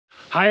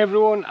Hi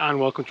everyone and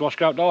welcome to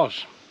Oscar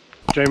Outdoors.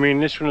 Join me in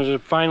this one as I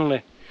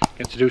finally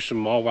get to do some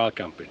more wild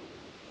camping.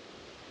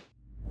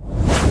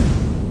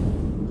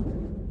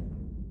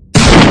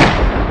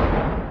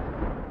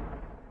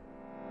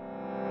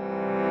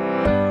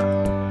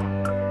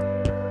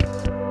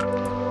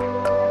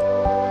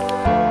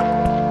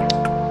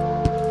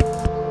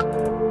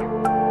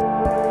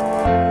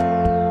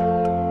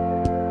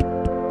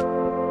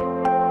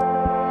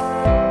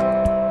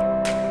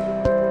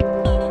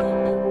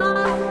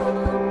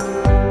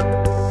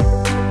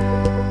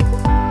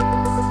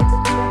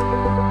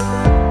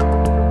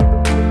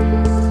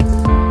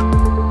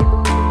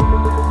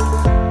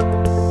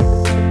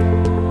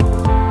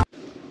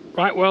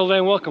 Right, well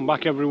then, welcome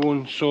back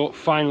everyone. So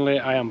finally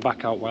I am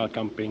back out wild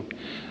camping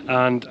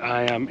and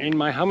I am in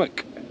my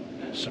hammock.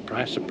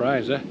 Surprise,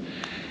 surprise,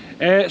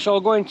 eh? So I'll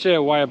go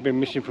into why I've been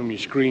missing from your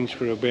screens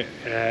for a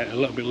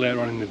little bit later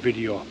on in the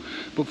video.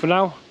 But for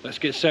now, let's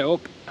get set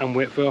up and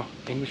wait for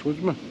English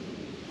Woodsman.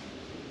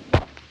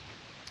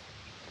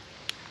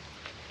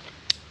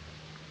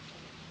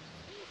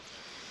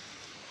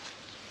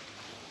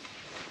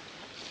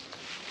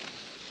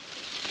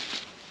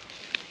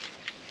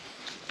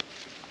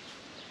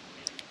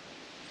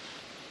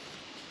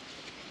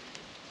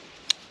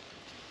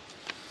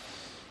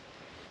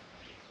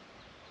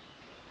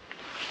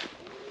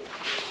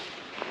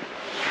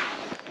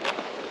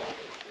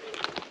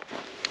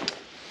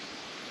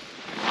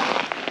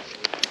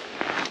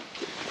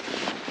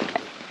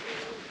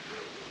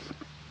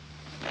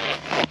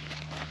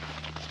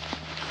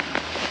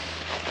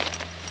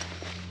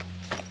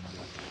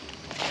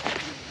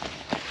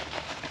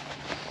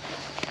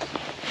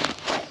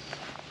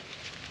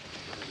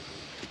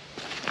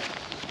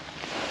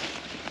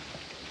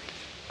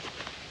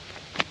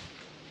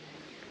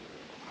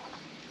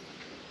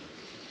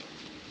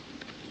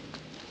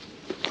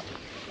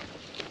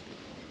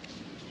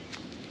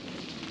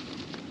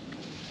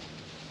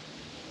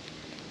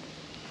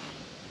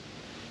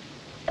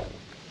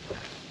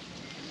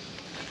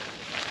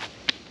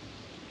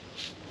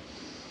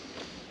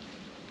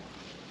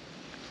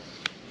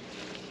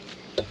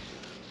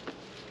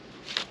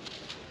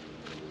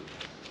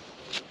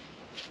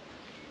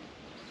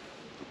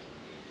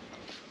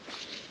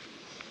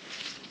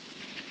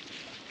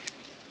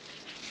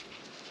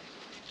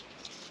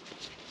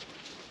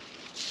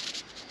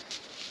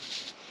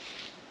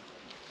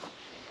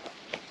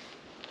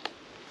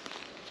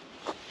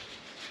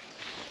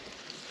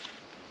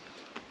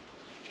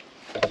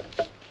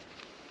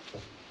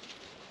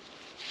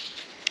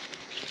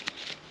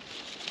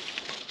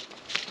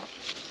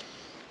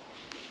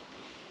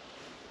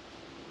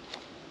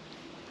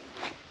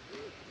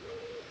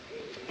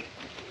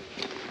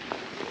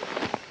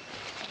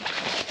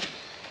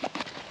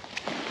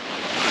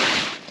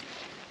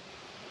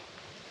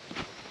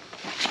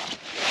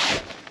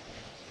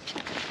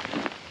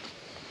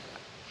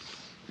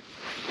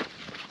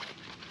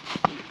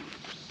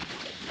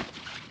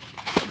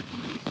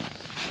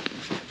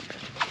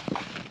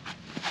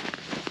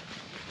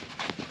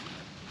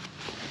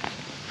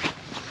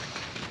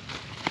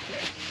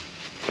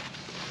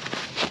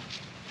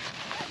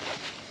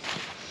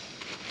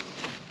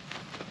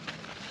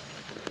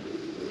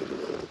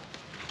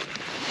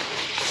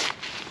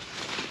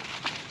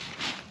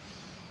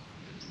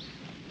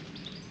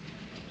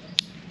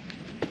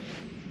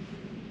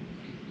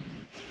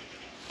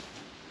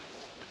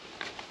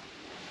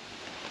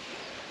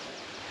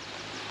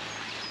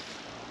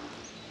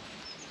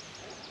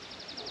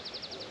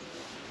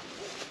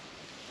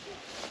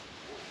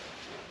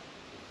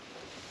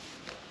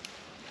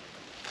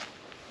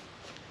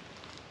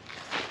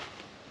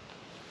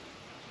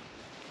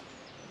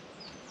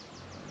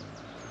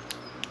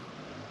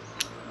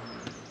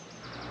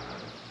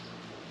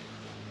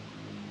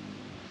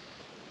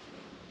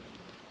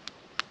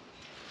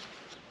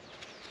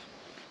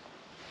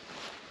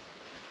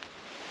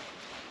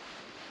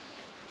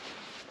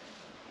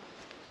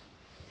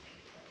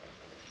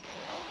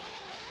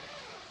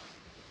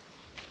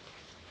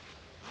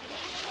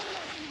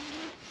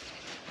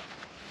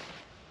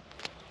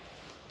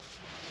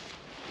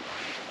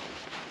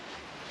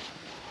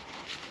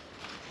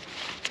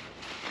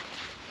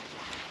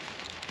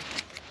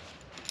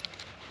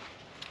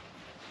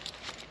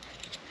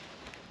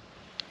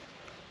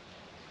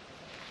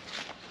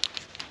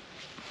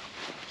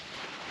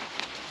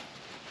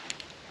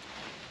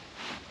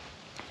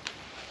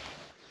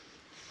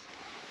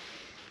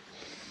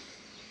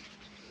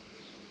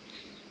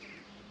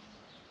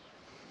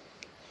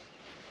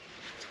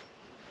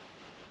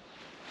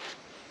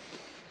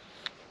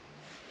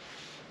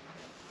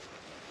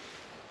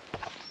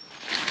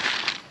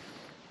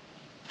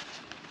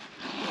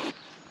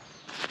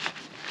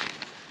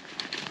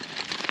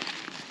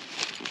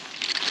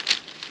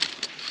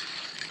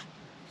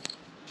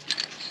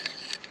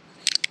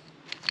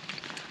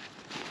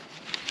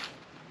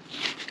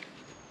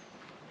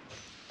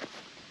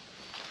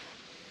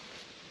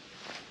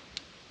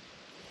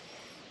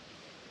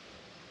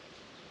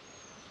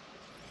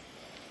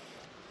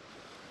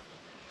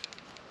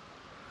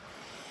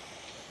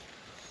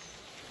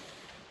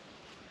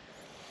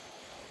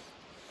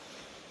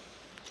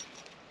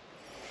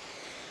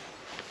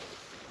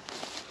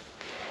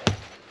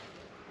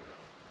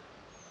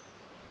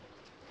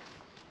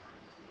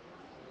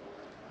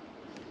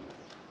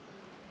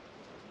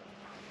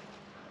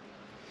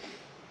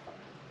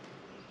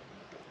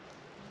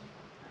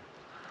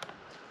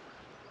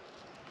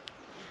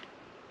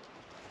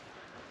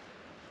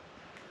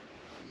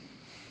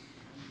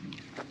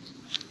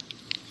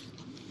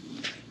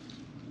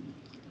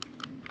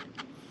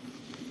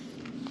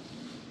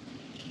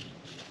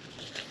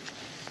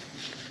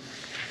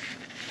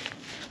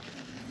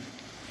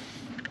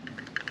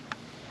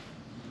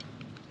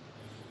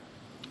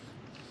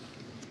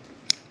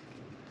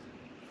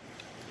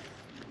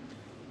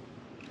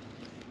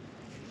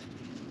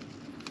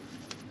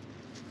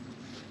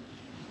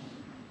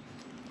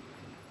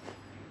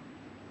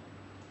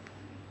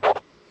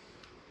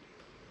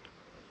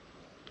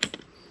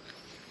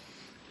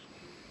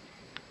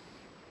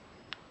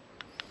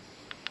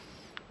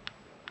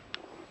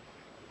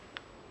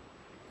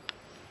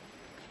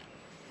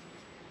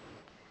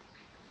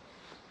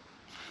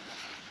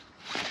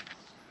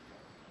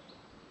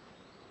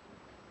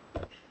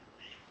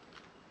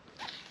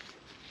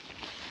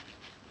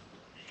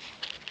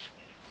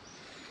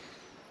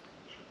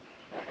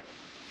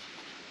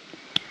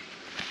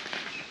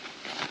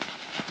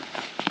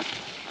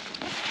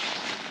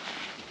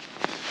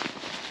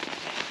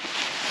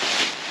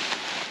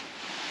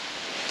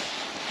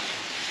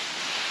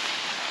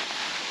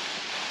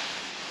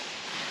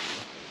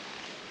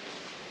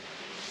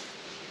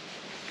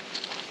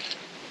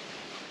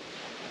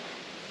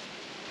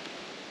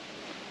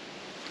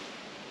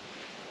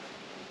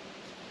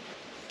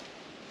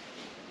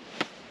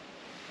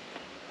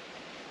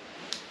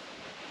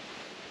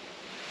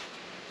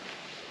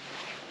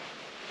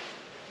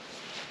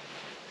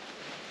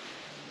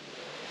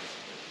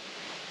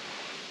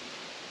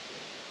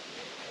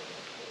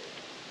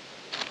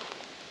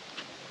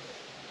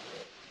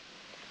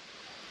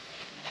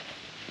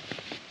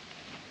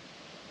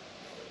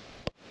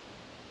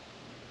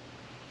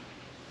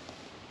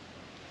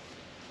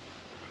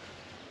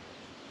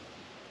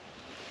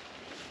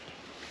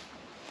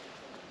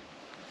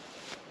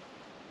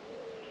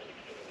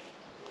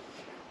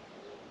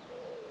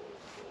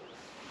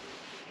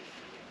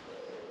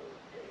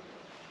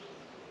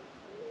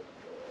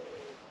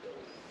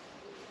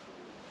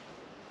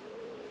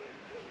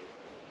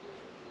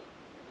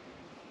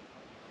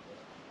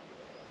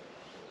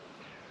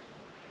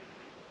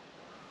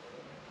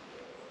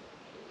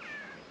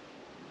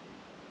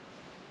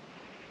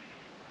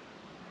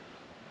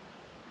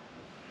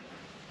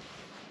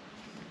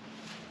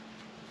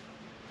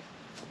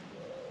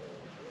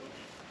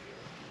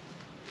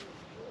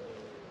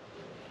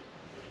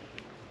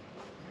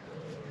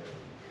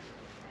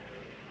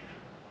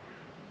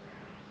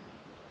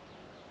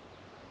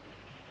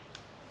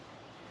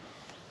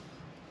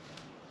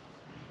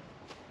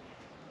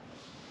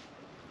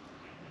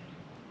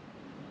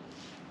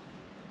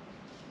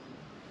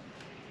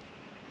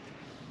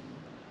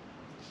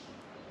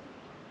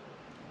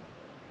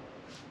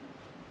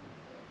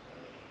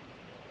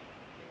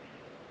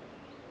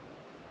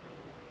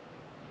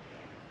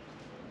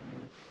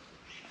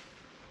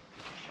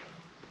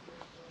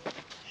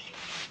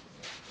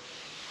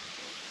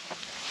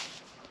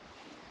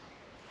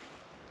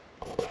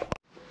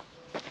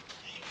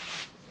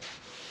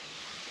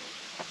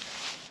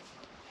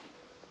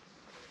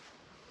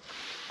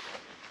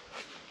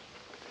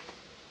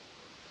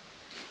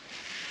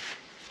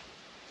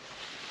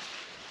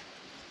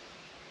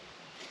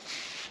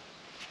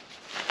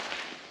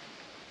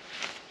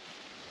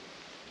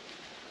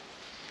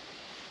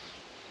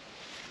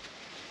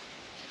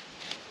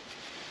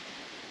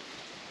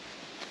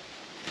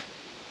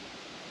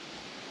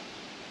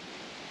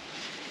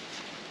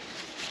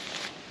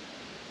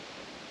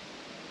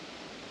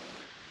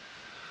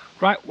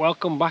 Right,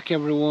 welcome back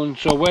everyone.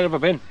 So where have I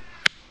been?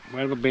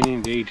 Where have I been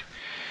indeed?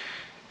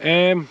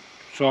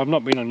 So I've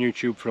not been on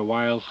YouTube for a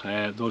while.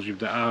 Those of you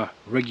that are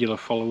regular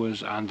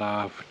followers and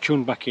have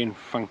tuned back in,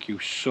 thank you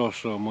so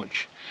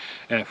much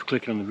for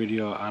clicking on the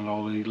video and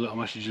all the little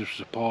messages of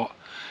support,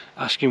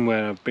 asking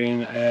where I've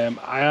been.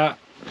 I am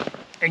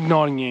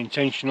ignoring you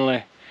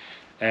intentionally.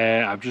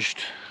 I've just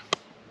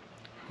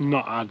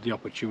not had the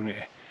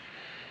opportunity.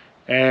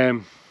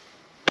 Those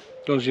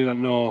of you that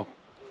know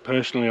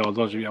personally, or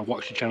those of you that have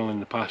watched the channel in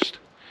the past,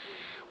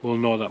 will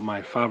know that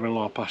my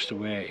father-in-law passed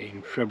away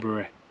in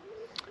February,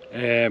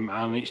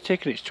 and it's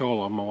taken its toll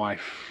on my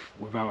wife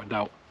without a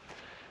doubt.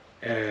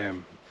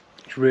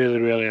 It's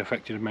really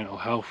affected her mental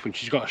health, and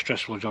she's got a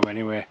stressful job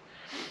anyway.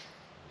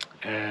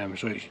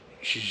 So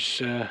she's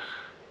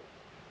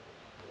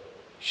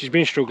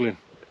been struggling,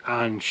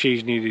 and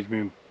she's needed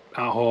me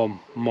at home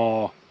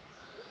more.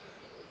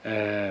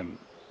 So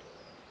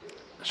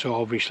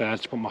obviously I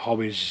had to put my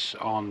hobbies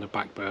on the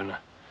back burner.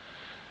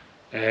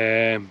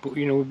 But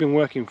you know, we've been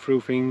working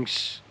through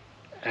things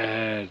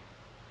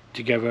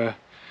together,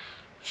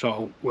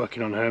 sort of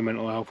working on her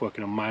mental health,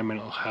 working on my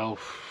mental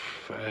health,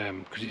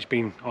 because it's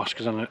been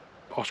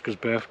Oscar's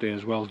birthday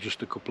as well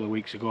just a couple of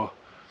weeks ago,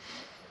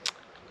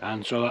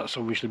 and so that's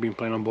obviously been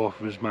playing on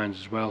both of us minds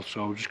as well.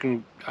 So we're just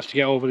going to have to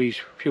get over these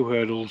few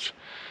hurdles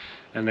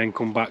and then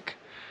come back.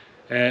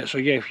 So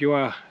yeah, if you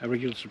are a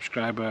regular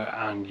subscriber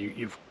and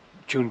you've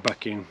tuned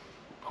back in,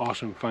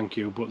 awesome, thank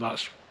you. But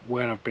that's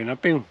where I've been.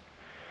 I've been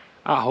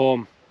at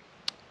home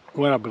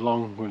where I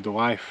belong with the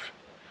wife,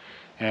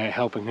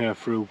 helping her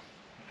through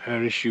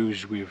her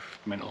issues with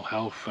mental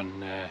health,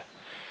 and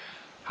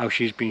how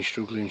she's been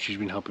struggling. She's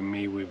been helping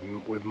me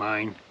with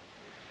mine.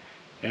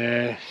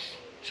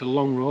 It's a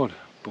long road,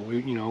 but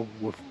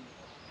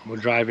we're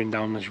driving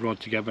down this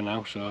road together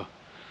now, so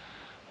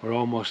we're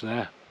almost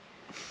there.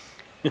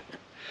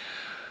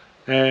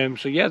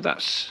 So yeah,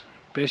 that's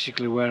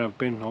basically where I've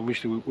been.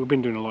 Obviously we've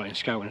been doing a lot in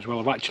scouting as well.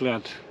 I've actually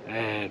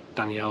had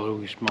Danielle,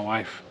 who's my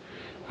wife,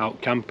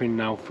 out camping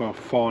now for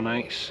 4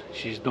 nights.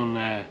 She's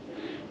done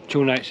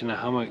 2 nights in a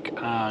hammock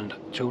and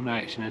 2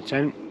 nights in a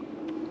tent,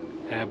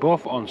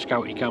 both on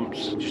scouty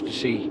camps, just to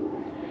see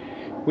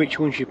which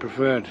one she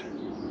preferred.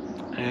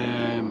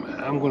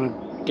 I'm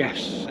gonna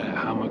guess a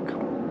hammock.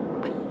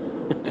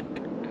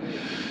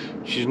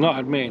 She's not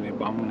admitting it,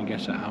 but I'm gonna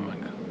guess a hammock.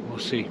 We'll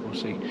see.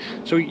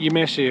 So you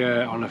may see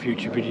her on a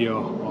future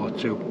video or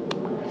two.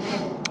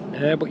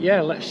 But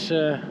yeah, let's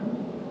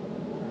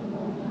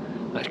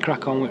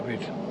crack on with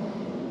it.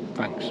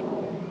 Thanks.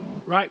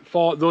 Right,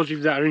 for those of you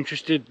that are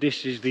interested,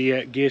 this is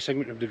the gear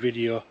segment of the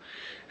video.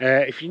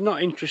 If you're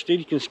not interested,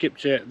 you can skip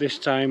to this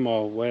time,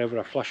 or wherever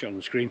I flash it on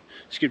the screen,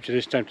 skip to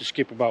this time to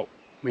skip about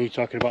me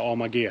talking about all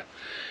my gear.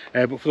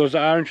 But for those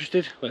that are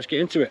interested, let's get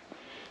into it.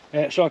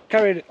 So I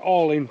carried it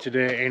all in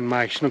today in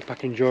my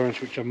Snugpack Endurance,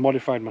 which I've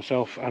modified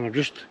myself, and I've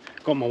just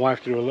got my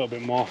wife to do a little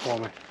bit more for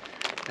me.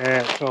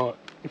 So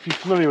if you're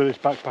familiar with this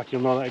backpack,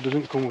 you'll know that it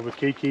doesn't come with a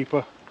key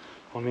keeper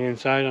on the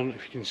inside. I don't know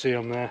if you can see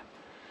on there.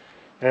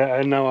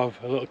 I now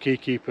have a little key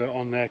keeper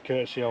on there,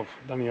 courtesy of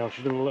Danielle.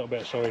 She's done a little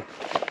bit of sewing.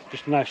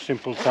 Just a nice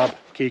simple tab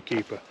key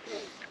keeper.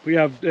 We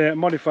have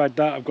modified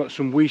that. I've got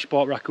some Wii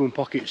Sport raccoon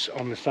pockets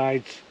on the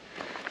sides.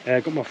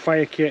 Got my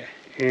fire kit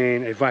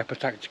in a Viper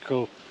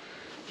Tactical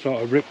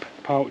sort of rip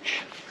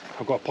pouch.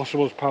 I've got a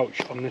Possibles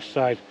pouch on this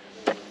side,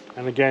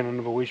 and again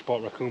another Wii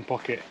Sport raccoon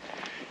pocket,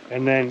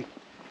 and then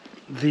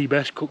the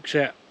best cook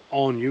set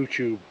on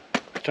YouTube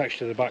attached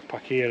to the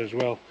backpack here as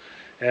well.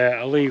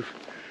 I'll leave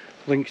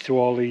links to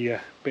all the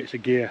bits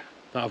of gear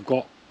that I've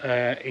got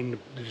in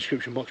the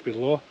description box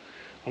below,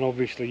 and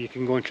obviously you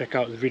can go and check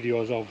out the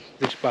videos of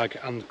this bag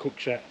and the cook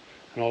set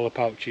and all the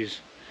pouches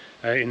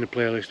in the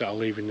playlist that I'll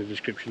leave in the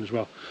description as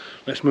well.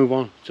 Let's move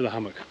on to the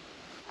hammock.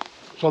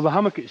 So the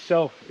hammock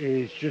itself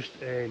is just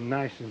a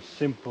nice and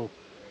simple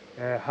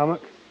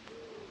hammock.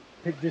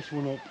 Picked this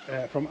one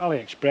up from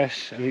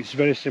AliExpress, and it's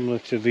very similar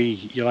to the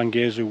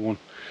Yalangezu one,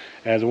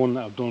 the one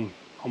that I've done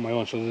on my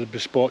own, so the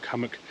bespoke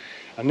hammock.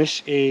 And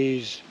this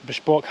is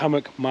Bespoke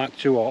Hammock Mark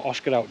II, or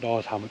Oscar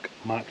Outdoors Hammock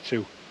Mark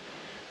II.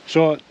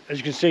 So as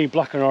you can see,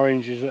 black and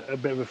orange is a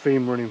bit of a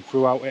theme running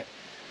throughout it.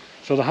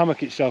 So the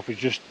hammock itself is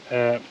just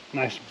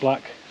nice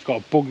black. It's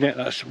got a bug net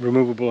that's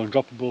removable and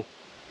droppable,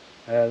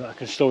 that I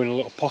can stow in a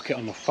little pocket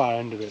on the far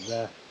end of it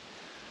there.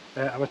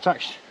 I've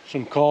attached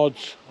some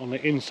cords on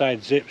the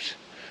inside zips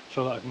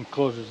so that I can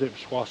close the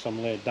zips whilst I'm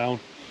laid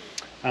down.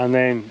 And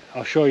then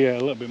I'll show you a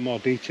little bit more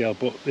detail,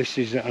 but this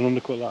is an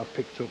undercut that I've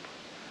picked up.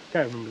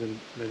 Can't remember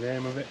the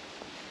name of it.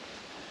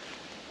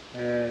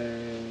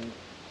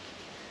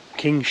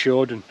 King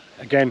Shodan,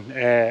 again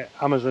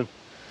Amazon.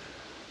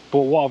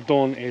 But what I've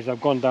done is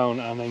I've gone down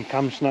and then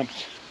cam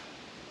snapped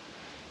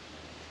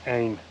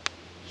in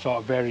sort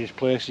of various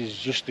places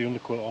just the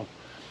undercut on.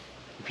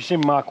 If you've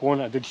seen Mark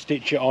 1, I did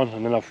stitch it on,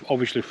 and then I've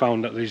obviously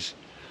found that there's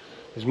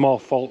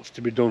more faults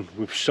to be done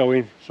with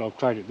sewing, so I've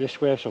tried it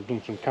this way. So I've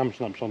done some cam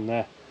snaps on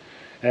there.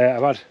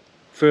 I've had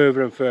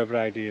further and further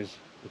ideas.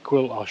 The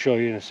quilt I'll show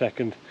you in a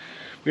second.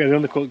 Yeah, the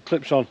undercut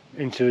clips on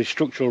into the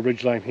structural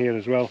ridge line here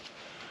as well.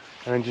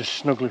 and then just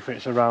snugly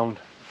fits around,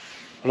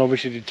 and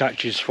obviously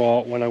detaches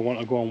for when I want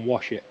to go and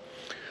wash it.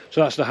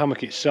 So that's the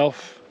hammock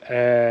itself.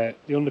 The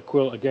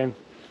underquilt, again,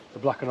 the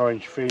black and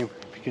orange theme,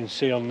 if you can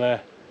see on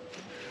there,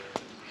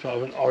 sort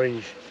of an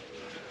orange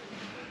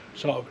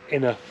sort of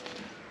inner,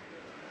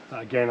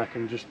 that again I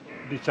can just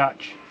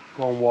detach,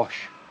 go and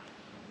wash,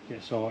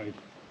 get sorted.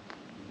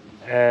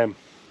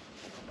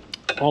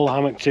 All the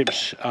hammock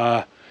tips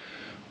are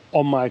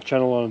on my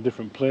channel on a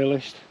different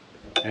playlist,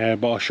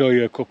 but I'll show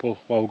you a couple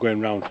while we're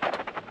going round.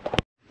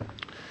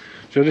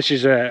 So this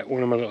is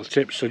one of my little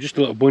tips. So just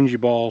a little bungee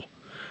ball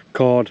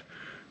cord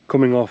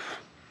coming off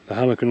the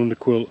hammock and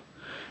underquilt,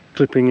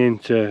 clipping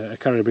into a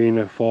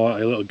carabiner for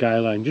a little guy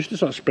line, just to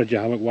sort of spread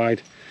your hammock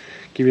wide,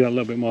 give you that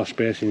little bit more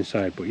space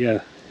inside. But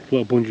yeah, a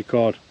little bungee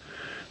cord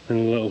and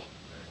a little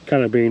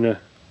carabiner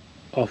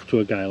off to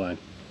a guy line.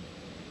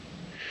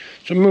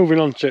 So moving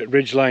on to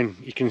ridgeline,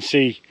 you can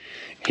see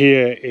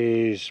here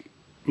is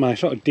my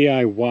sort of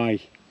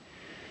DIY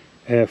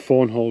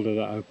phone holder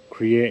that I've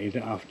created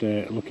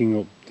after looking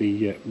up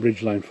the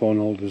ridgeline phone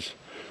holders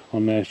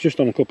on there. It's just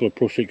on a couple of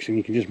prusiks and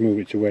you can just move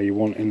it to where you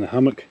want in the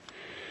hammock.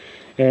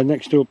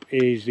 Next up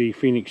is the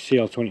Phoenix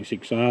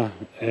CL26R,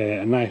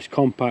 a nice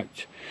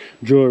compact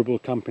durable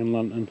camping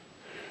lantern,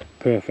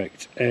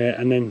 perfect.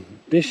 And then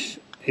this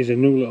is a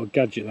new little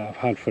gadget that I've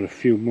had for a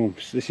few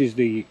months. This is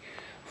the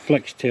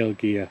Flex Tail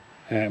Gear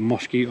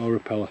mosquito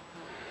repeller.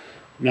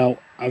 Now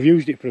I've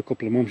used it for a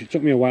couple of months. It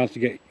took me a while to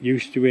get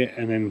used to it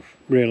and then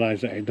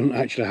realise that it doesn't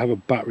actually have a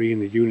battery in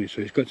the unit,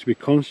 so it's got to be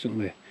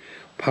constantly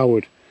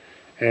powered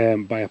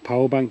by a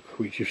power bank,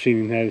 which you've seen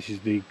in there. This is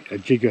a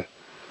Jigger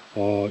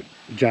or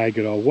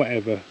Jiger or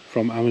whatever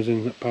from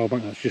Amazon, that power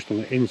bank that's just on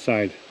the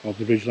inside of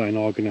the ridgeline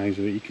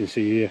organizer that you can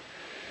see here.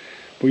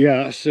 But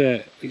yeah, that's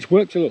it's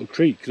worked a little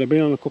treat, because I've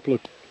been on a couple of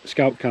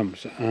scout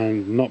camps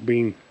and not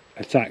been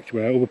attacked,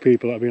 where other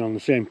people that have been on the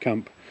same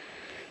camp,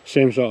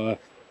 same sort of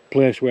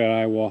place where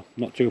I was,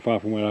 not too far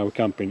from where I was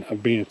camping,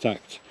 have been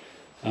attacked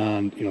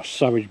and, you know,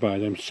 savaged by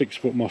them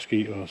 6-foot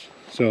mosquitoes.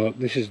 So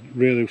this has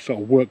really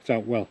sort of worked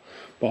out well,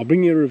 but I'll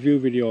bring you a review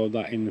video of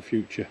that in the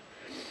future.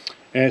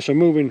 So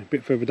moving a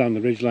bit further down the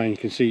ridgeline, you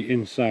can see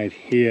inside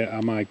here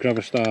are my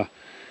Gravastar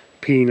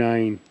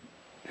P9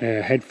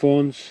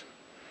 headphones,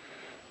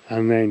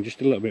 and then just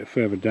a little bit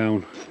further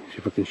down, see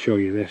if I can show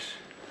you this.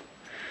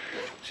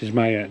 This is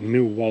my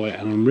new wallet,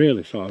 and I'm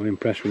really sort of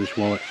impressed with this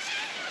wallet.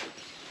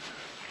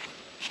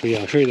 But yeah,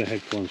 I'll show you the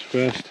headphones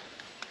first.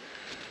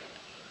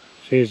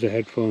 So here's the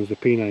headphones, the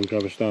P9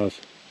 Gravastars,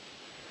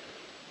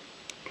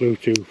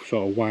 Bluetooth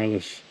sort of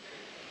wireless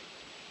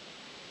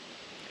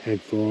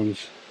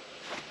headphones.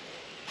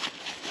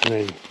 And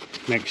then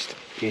next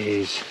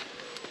is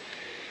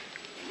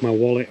my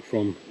wallet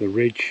from the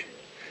Ridge,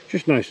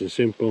 just nice and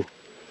simple,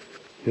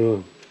 you know,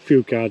 a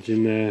few cards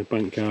in there,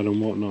 bank card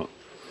and whatnot,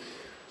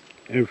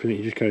 everything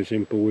you just carry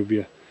simple with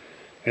you.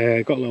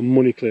 Got a little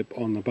money clip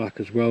on the back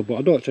as well, but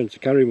I don't tend to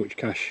carry much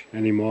cash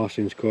anymore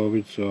since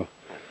COVID, so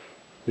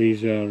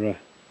these are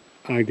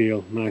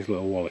ideal, nice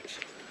little wallets.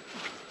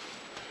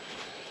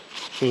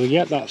 So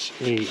yeah, that's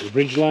the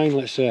ridgeline.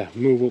 Let's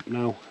move up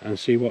now and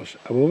see what's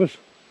above us.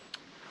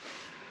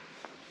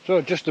 So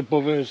just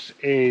above us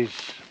is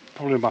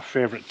probably my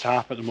favourite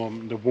tarp at the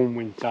moment, the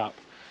Onewind tarp,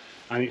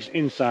 and it's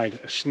inside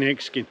a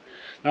snakeskin.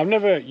 Now I've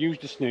never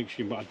used a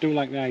snakeskin, but I do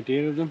like the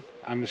idea of them,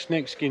 and the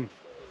snakeskin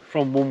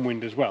from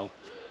Onewind as well,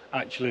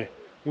 actually,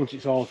 once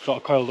it's all sort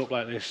of coiled up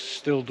like this,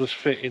 still does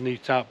fit in the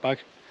tarp bag.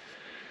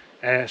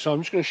 So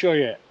I'm just going to show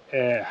you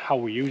how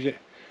we use it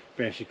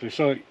basically.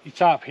 So your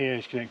tarp here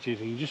is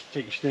connected, and you just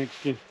take your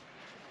snakeskin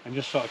and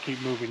just sort of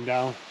keep moving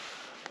down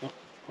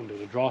under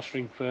the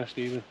drawstring first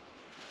even.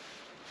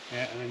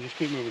 Yeah, and then just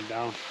keep moving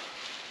down,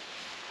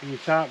 and your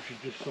tarp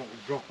should just sort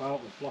of drop out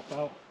and flop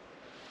out.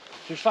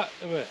 Just like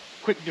a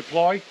quick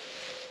deploy.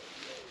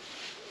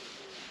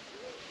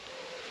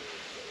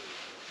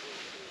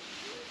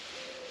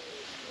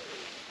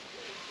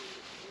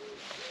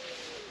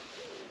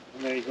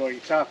 And there you go,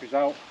 your tarp is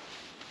out,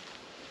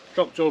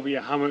 dropped over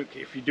your hammock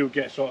if you do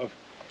get sort of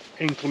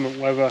inclement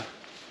weather,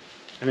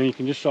 and then you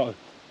can just sort of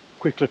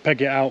quickly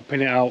peg it out,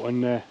 pin it out,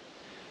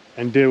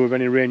 and deal with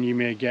any rain you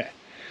may get.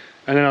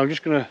 And then I'm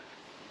just going to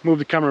move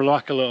the camera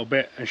back a little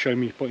bit and show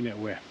me putting it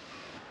away.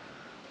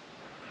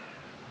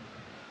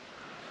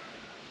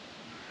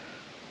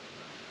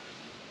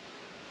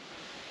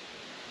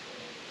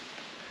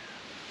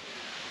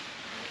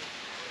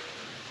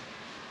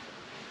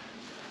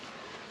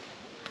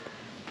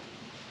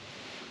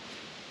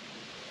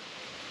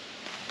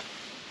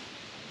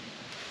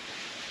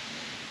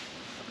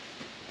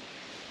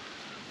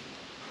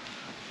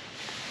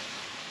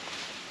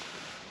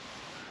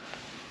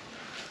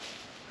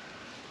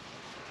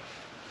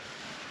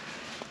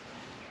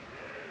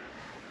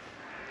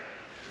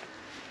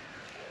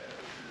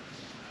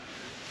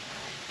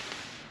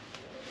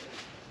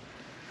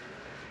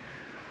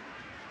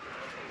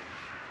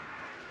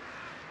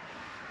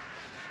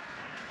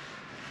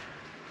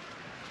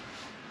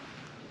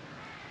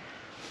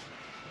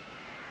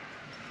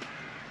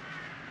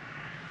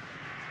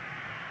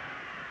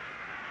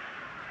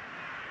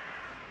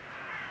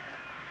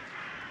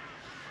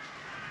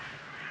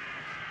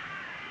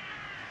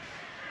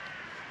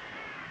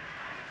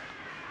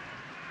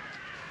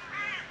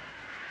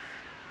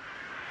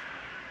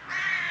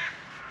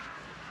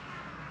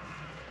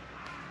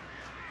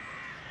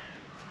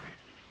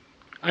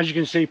 as you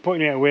can see,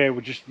 putting it away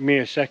with just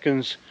mere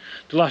seconds.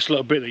 The last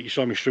little bit that you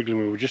saw me struggling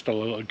with were just a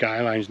little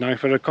guy lines. Now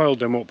if I'd have coiled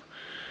them up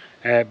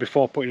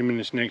before putting them in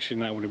the snake skin,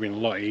 that would have been a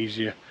lot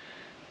easier.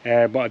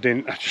 But I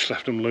didn't. I just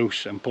left them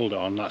loose and pulled it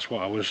on. That's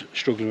what I was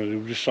struggling with. They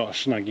were just sort of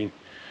snagging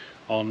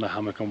on the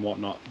hammock and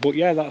whatnot. But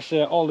yeah, that's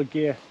all the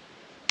gear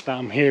that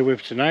I'm here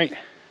with tonight.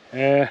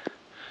 Do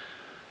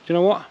you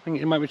know what? I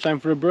think it might be time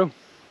for a brew.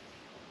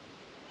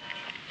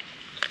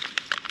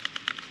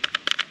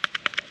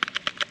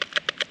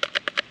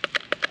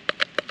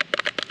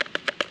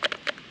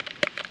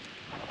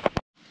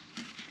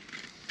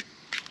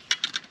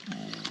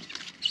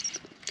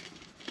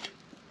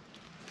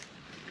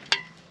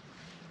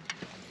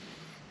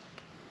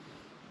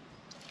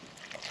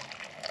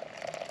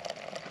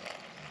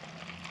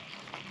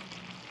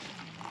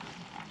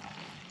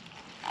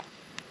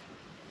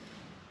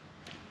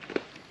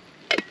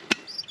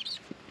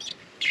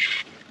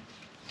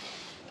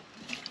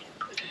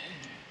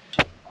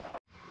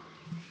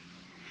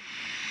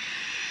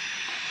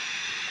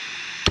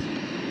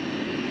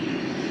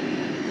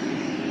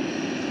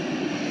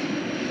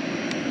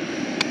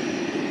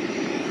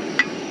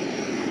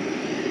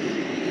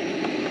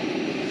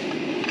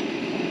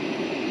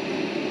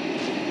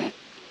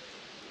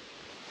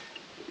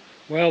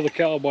 Well, the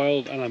kettle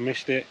boiled and I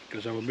missed it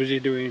because I was busy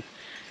doing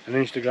an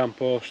Instagram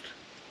post.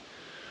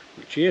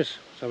 But cheers,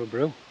 let's have a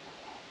brew.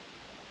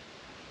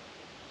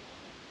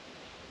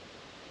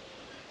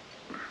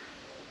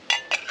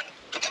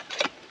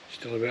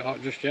 Still a bit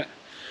hot just yet.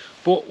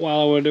 But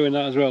while I was doing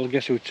that as well,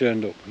 guess who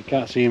turned up? You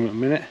can't see him at a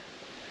minute.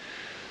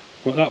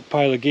 But that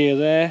pile of gear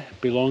there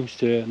belongs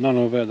to none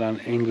other than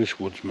English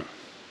Woodsman.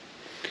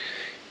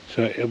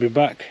 So he'll be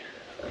back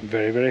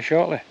very, very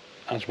shortly,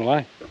 as will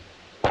I.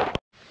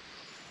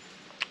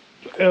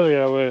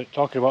 Earlier I was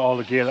talking about all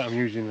the gear that I'm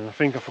using, and I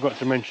think I forgot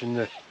to mention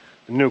the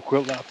new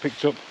quilt that I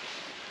picked up.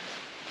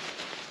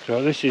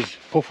 So this is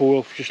Puffer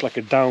Wolf, just like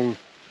a down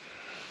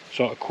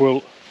sort of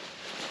quilt.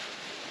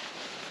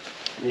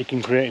 You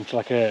can create into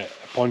like a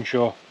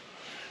poncho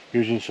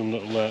using some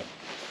little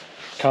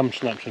cam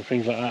snaps and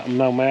things like that. And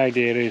now my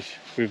idea is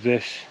with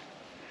this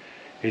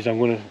is I'm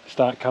going to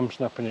start cam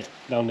snapping it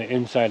down the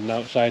inside and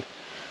outside,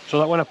 so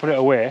that when I put it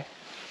away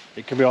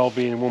it can be all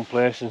be in one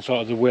place and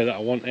sort of the way that I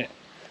want it.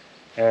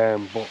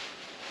 But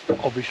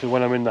obviously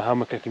when I'm in the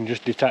hammock I can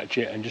just detach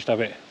it and just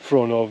have it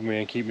thrown over me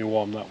and keep me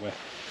warm that way.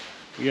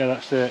 But yeah,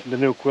 that's the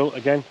new quilt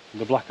again.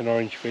 The black and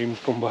orange themes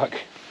come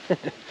back.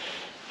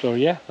 So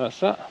yeah,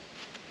 that's that.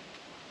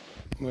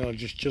 Well,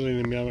 just chilling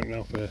in my hammock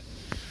now for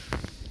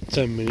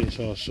 10 minutes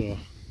or so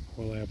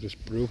while I have this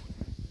brew.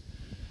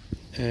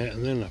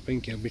 And then I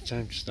think it'll be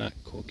time to start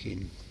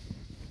cooking.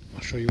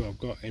 I'll show you what I've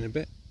got in a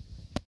bit.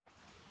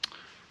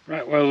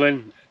 Right, well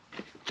then,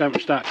 time to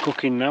start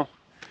cooking now.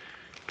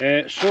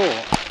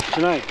 So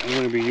tonight I'm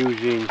going to be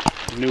using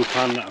a new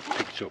pan that I've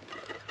picked up.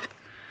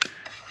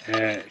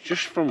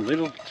 Just from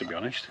Lidl, to be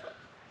honest.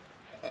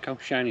 Look how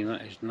shiny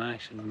that is,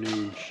 nice and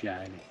new and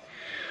shiny.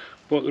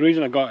 But the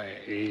reason I got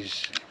it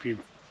is, if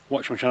you've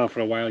watched my channel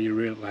for a while you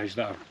realise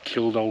that I've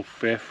killed Old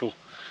Faithful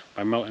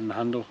by melting the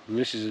handle. And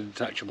this is a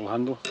detachable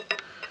handle.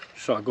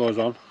 Sort of goes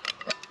on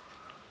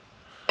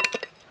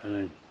and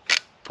then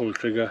pull the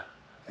trigger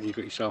and you've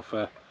got yourself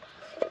a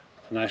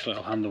nice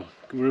little handle.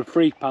 We're a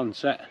free pan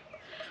set.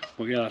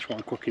 But yeah, that's what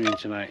I'm cooking in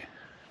tonight.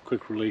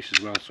 Quick release as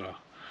well, so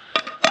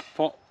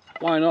thought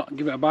why not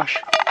give it a bash.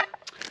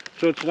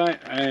 So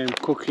tonight I am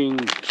cooking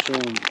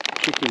some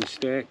chicken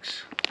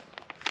steaks,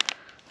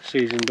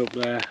 seasoned up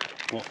there,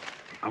 but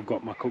I've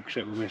got my cook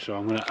set with me, so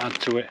I'm going to add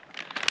to it.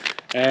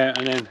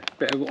 And then a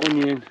bit of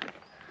onion,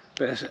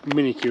 bit of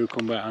mini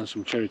cucumber and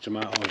some cherry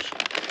tomatoes.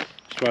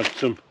 To add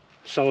some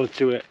salad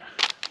to it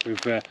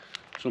with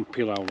some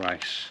pilau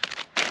rice.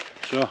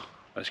 So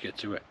let's get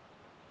to it.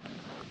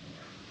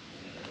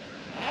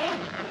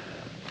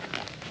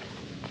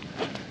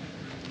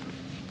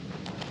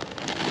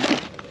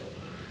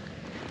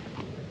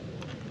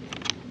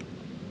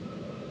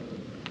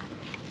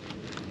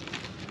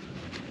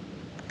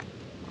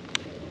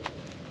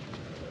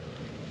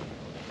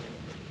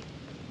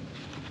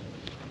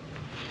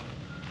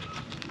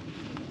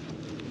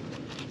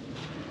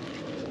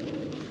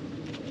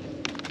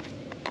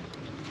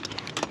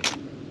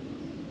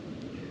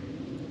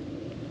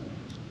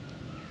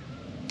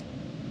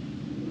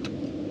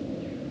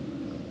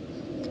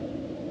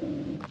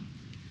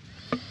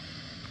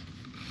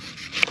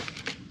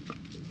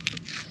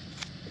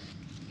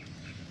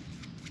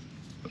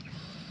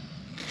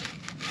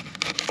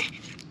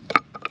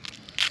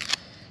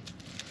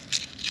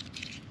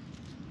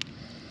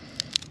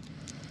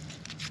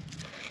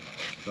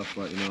 Stuff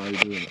like, you know how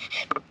you're doing it.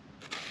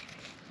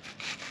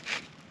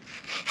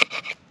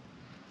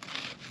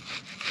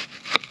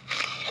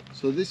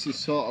 So this is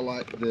sort of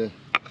like the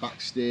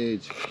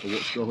backstage of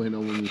what's going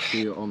on when you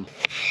see it on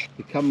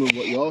the camera,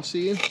 what you're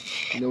seeing.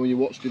 You know, when you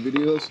watch the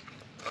videos,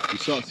 you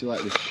sort of see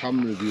like this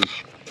camera view.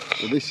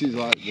 Well, this is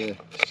like the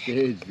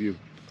stage view.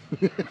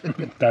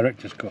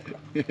 Director's cut.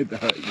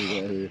 Director's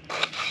area.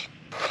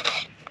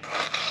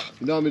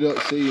 You normally don't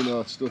see, you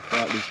know, stuff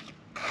like this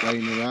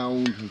playing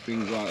around and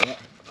things like that.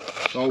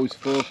 It's always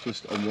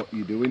focused on what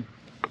you're doing.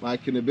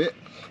 Like in a bit.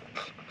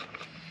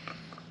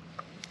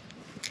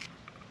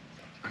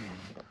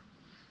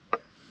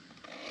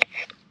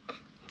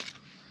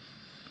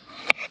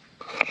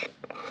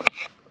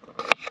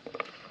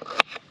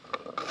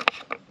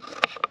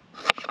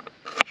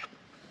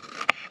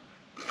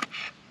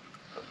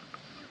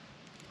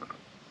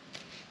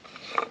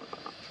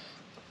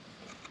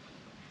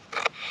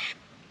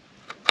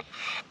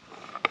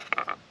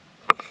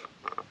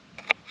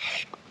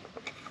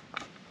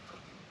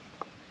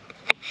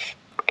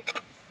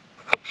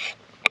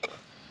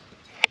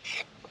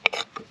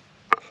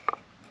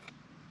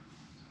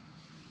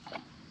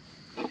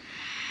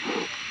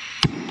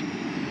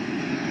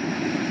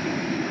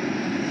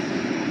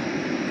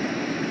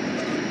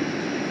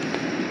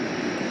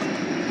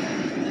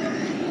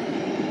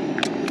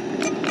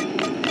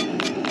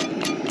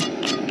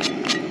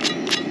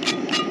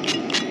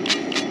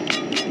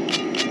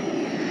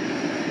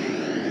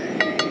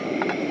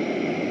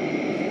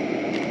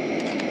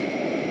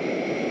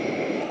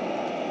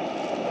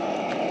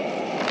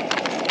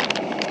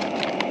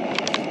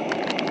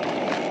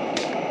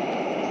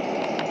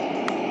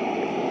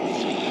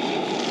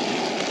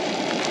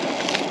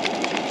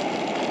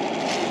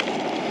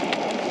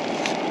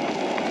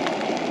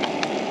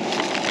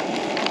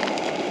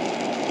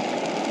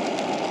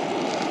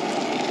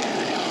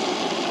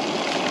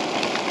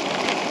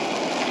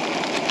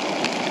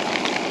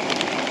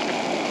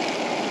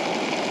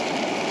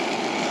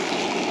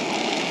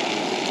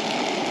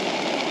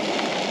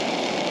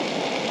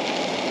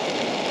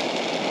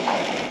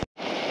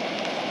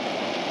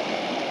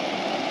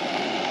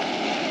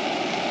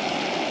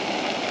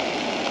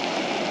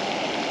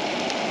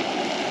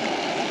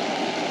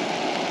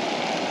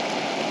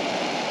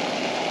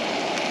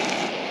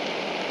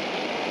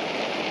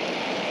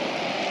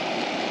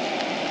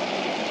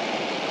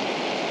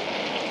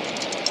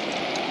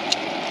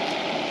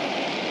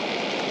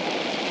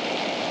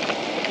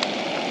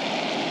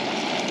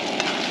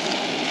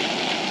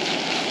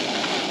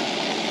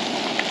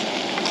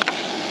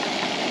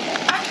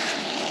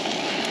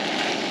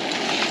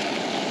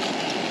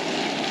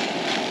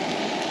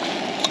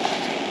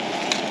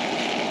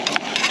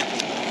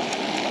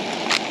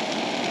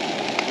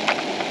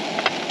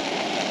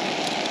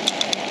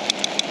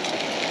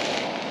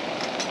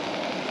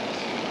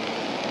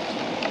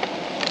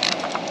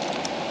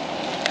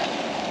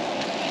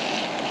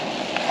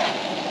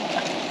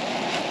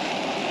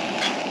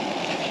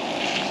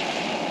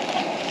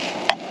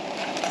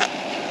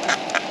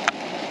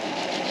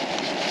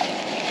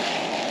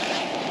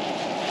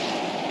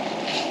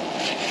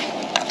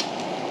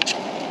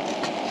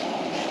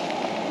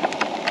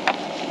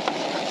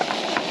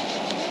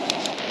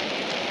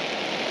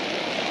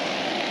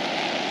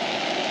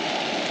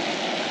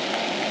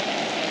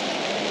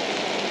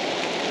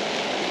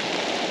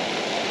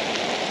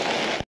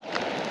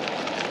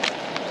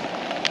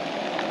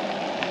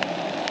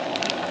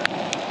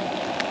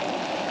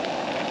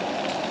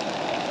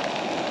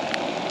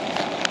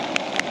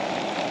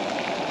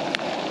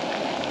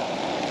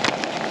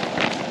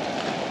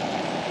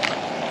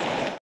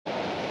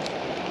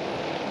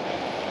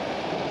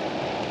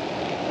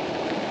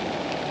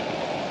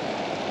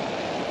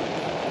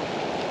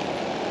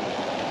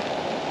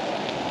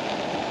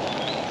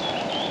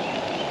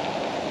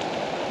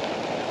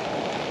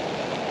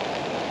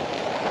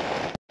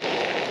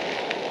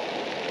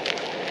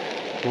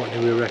 What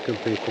do we reckon,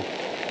 people?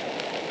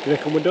 You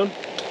reckon we're done?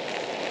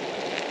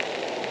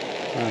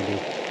 I do.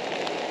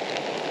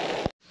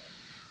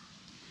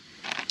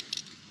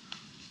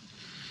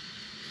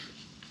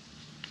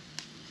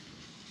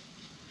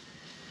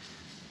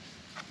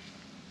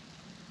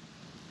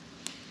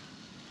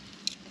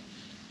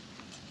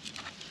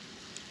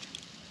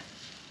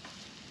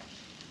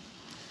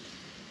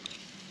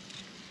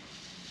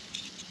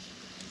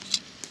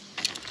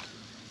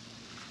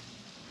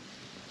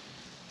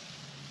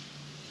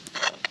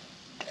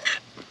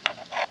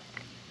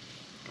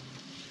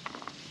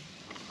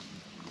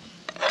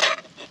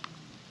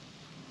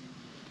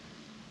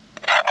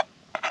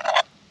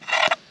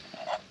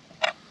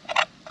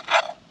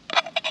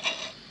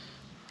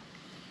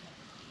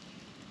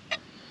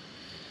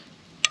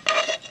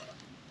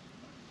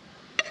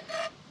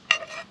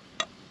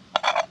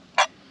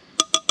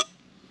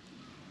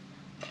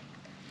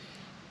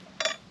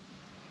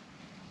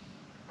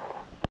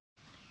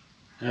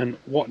 And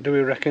what do we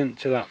reckon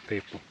to that,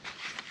 people?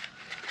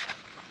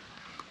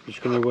 I'm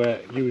just going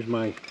to use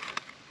my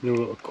new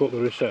little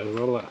cutlery set as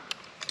well that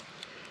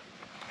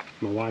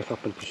my wife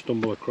happened to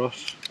stumble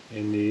across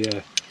in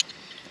the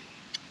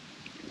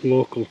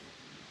local,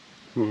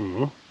 I don't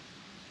know,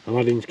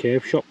 Aladdin's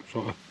cave shop,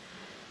 sort of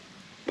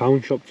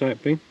pound shop type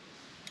thing.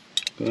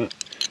 Got that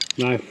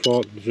knife,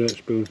 fork, dessert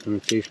spoon and a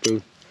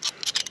teaspoon.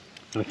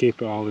 I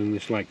keep it all in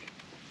this like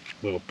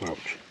little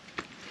pouch.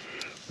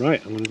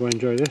 Right, I'm going to go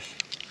enjoy this.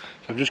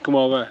 So I've just come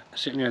over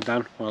sitting near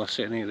Dan while I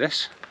sit and eat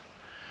this.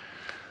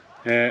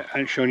 I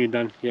haven't shown you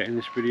Dan yet in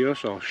this video,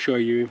 so I'll show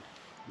you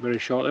very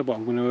shortly, but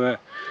I'm going to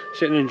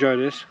sit and enjoy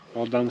this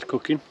while Dan's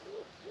cooking.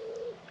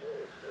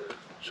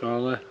 So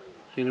I'll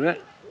see you in a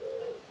bit.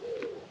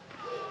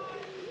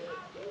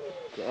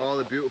 Got all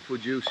the beautiful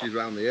juices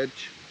around the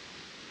edge.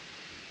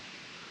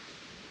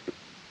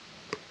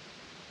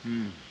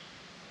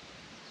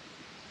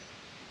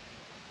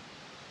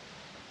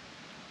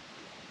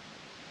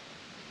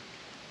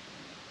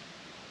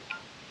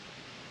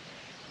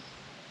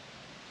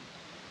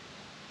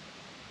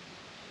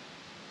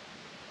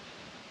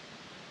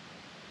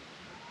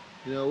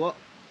 You know what?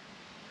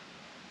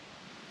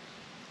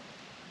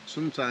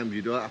 Sometimes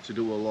you don't have to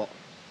do a lot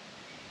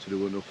to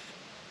do enough.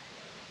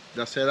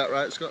 Did I say that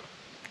right, Scott?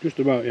 Just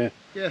about, yeah.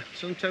 Yeah,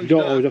 sometimes You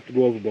don't always have to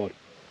go overboard.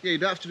 Yeah, you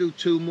don't have to do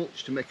too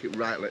much to make it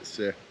right, let's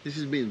say. This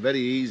has been very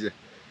easy.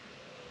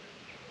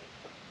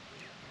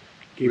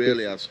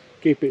 Really has.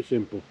 Keep it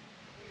simple.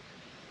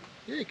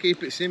 Yeah,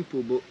 keep it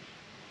simple, but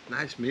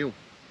nice meal.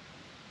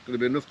 Gonna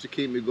be enough to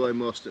keep me going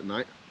most at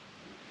night.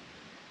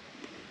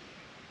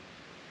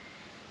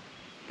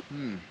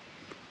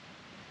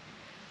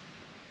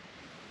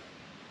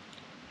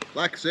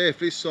 Like I say, if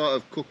this sort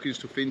of cooking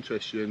stuff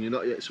interests you and you're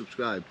not yet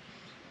subscribed,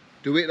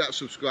 do hit that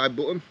subscribe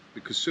button,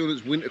 because soon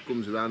as winter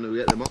comes around and we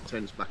get them hot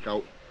tents back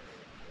out,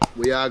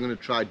 we are going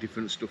to try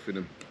different stuff in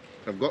them.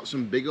 I've got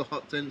some bigger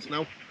hot tents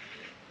now.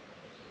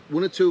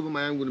 One or two of them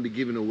I am going to be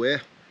giving away,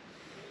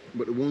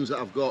 but the ones that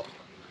I've got,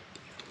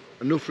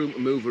 enough room to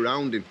move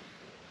around in.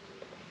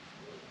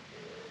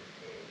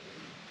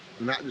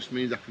 And that just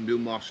means I can do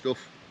more stuff.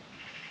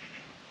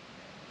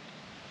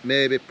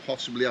 Maybe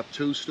possibly have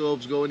 2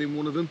 stoves going in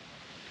one of them,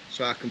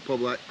 so I can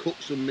probably like cook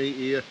some meat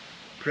here,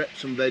 prep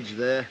some veg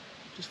there,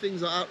 just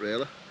things like that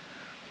really.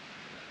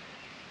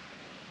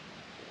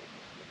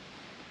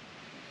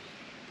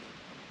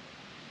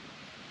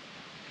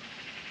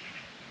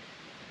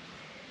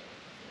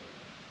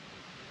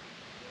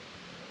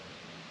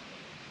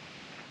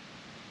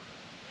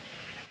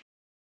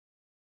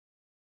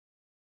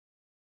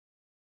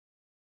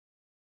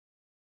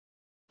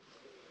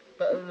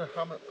 Better than a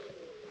hammock.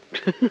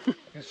 You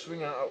can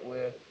swing out that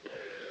way.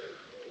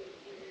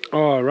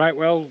 Alright,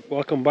 well,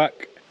 welcome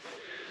back.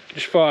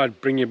 Just thought I'd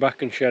bring you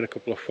back and share a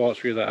couple of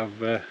thoughts with you that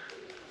I've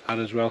had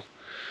as well.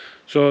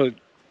 So,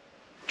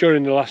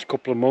 during the last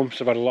couple of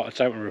months I've had a lot of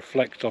time to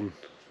reflect on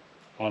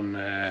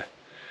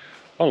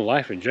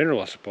life in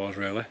general, I suppose,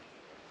 really.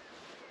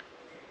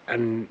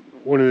 And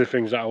one of the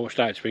things that I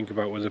started to think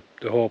about was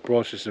the whole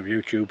process of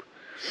YouTube.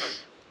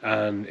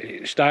 And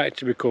it started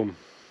to become,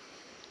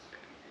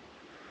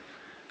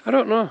 I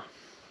don't know,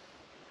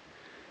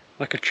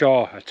 like a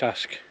chore, a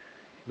task.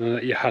 You know,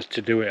 that you had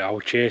to do it. I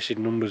was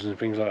chasing numbers and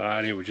things like that,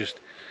 and it was just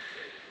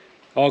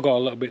all got a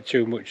little bit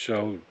too much.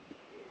 So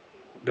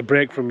the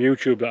break from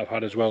YouTube that I've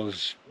had as well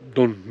has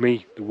done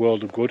me the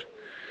world of good.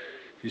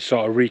 It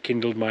sort of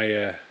rekindled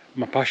my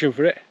my passion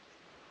for it,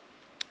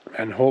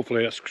 and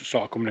hopefully that's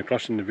sort of coming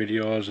across in the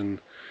videos. And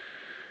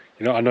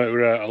you know, I know it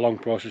was a long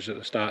process at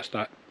the start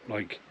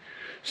like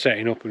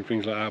setting up and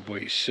things like that,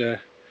 but it's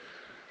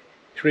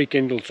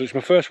rekindled. So it's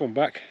my first one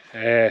back.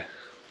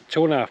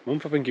 2.5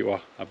 months I think it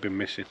was I've been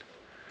missing.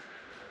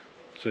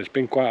 So it's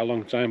been quite a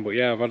long time, but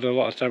yeah, I've had a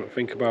lot of time to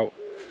think about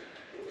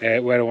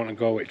where I want to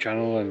go with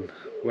channel and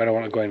where I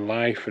want to go in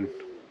life and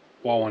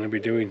what I want to be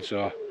doing.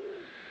 So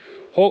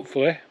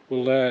hopefully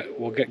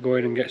we'll get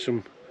going and get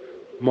some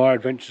more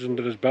adventures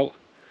under his belt.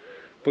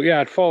 But yeah,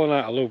 I'd fallen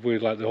out of love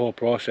with like the whole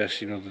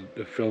process, you know,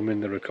 the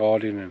filming, the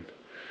recording,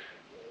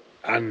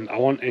 and I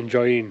wasn't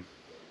enjoying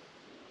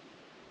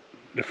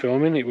the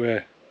filming. It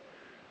were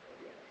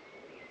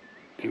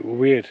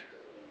weird.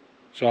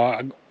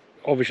 So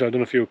obviously I've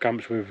done a few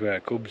camps with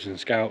Cubs and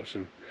Scouts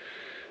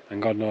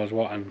and God knows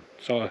what, and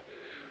sort of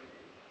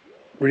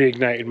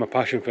reignited my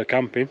passion for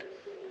camping.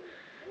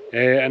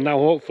 And now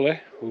hopefully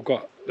we've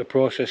got the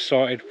process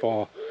sorted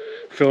for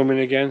filming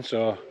again,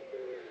 so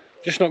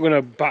just not going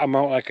to bat them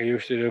out like I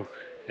used to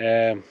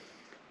do.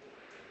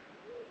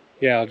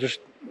 Yeah, I'll just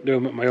do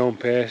them at my own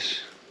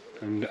pace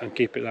and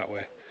keep it that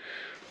way.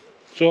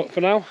 So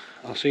for now,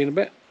 I'll see you in a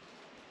bit.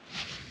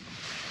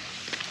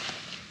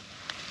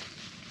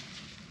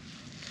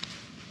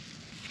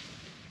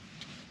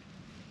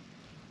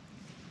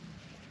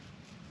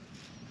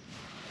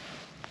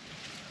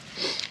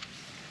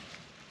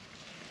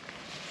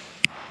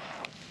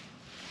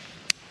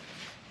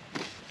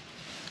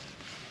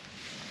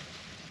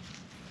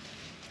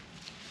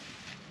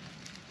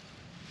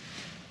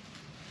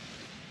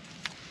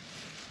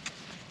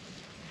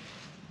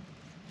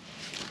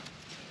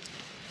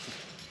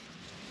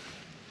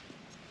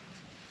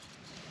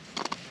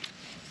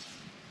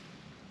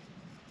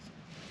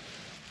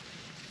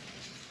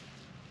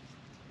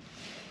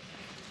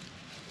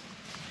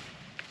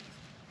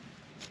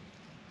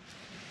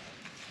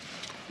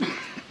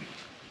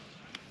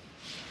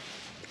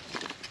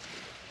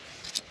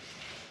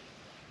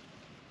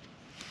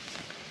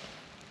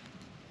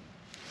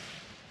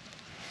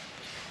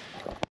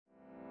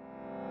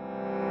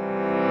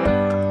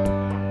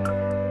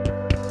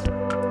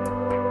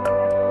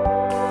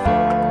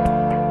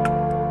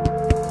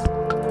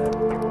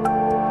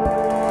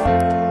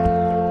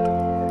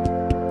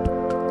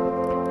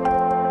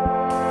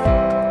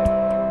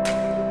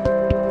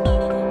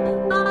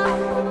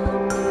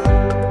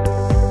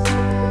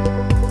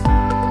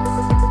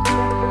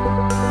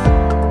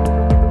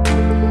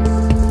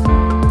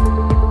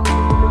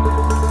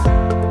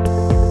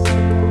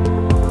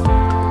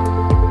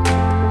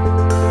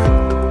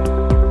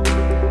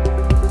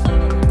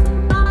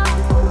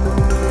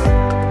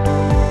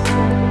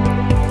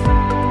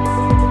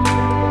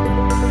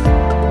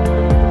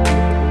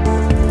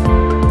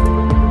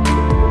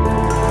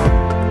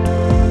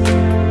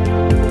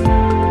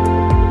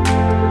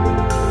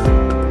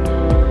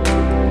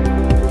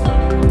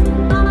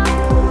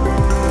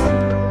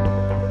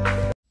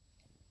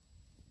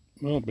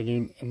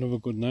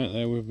 good night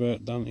there with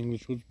Dan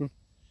English Woodsman.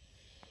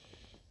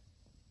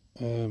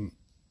 Coming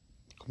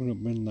up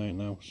midnight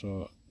now,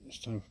 so it's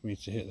time for me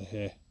to hit the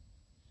hay.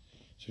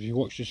 So if you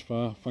watched this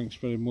far, thanks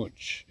very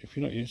much. If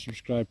you're not yet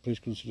subscribed, please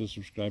consider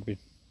subscribing.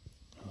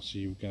 I'll see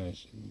you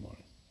guys in the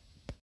morning.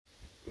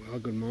 Well,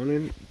 good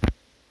morning.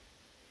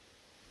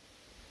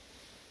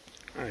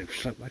 I've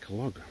slept like a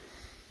log.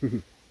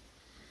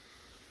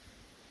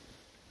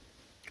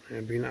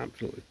 I've been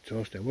absolutely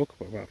toasted. I woke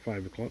up at about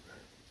 5 o'clock.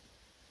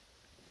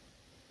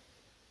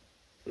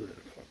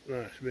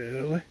 That's a bit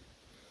early.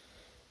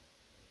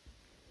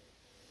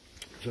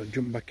 So I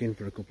jumped back in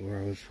for a couple of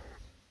hours.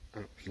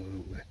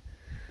 Absolutely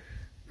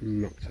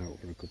knocked out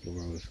for a couple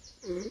of hours.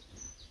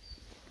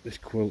 This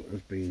quilt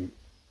has been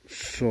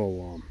so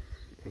warm.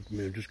 I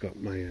mean, I've just got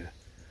my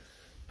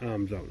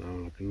arms out now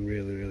and I can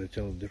really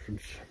tell the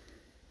difference.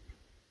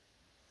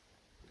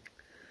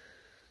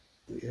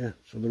 Yeah,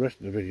 so the rest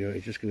of the video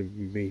is just going to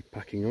be me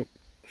packing up,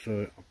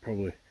 so I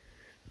probably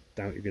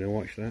doubt you're going to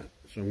watch that,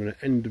 so I'm going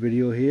to end the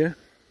video here.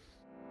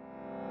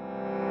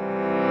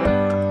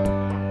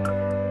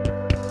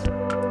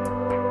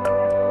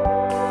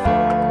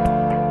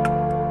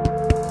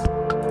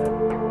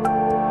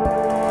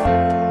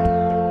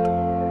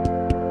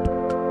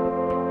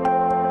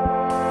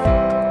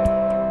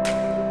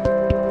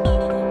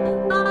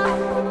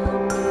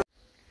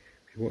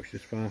 If you watched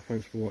this far,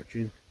 thanks for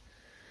watching.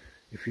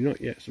 If you're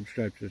not yet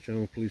subscribed to the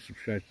channel, please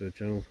subscribe to the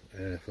channel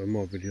for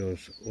more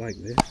videos like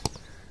this,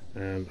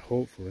 and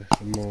hopefully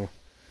some more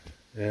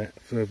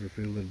further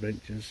afield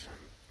adventures.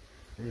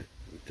 Right,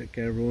 take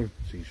care everyone,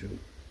 see you soon.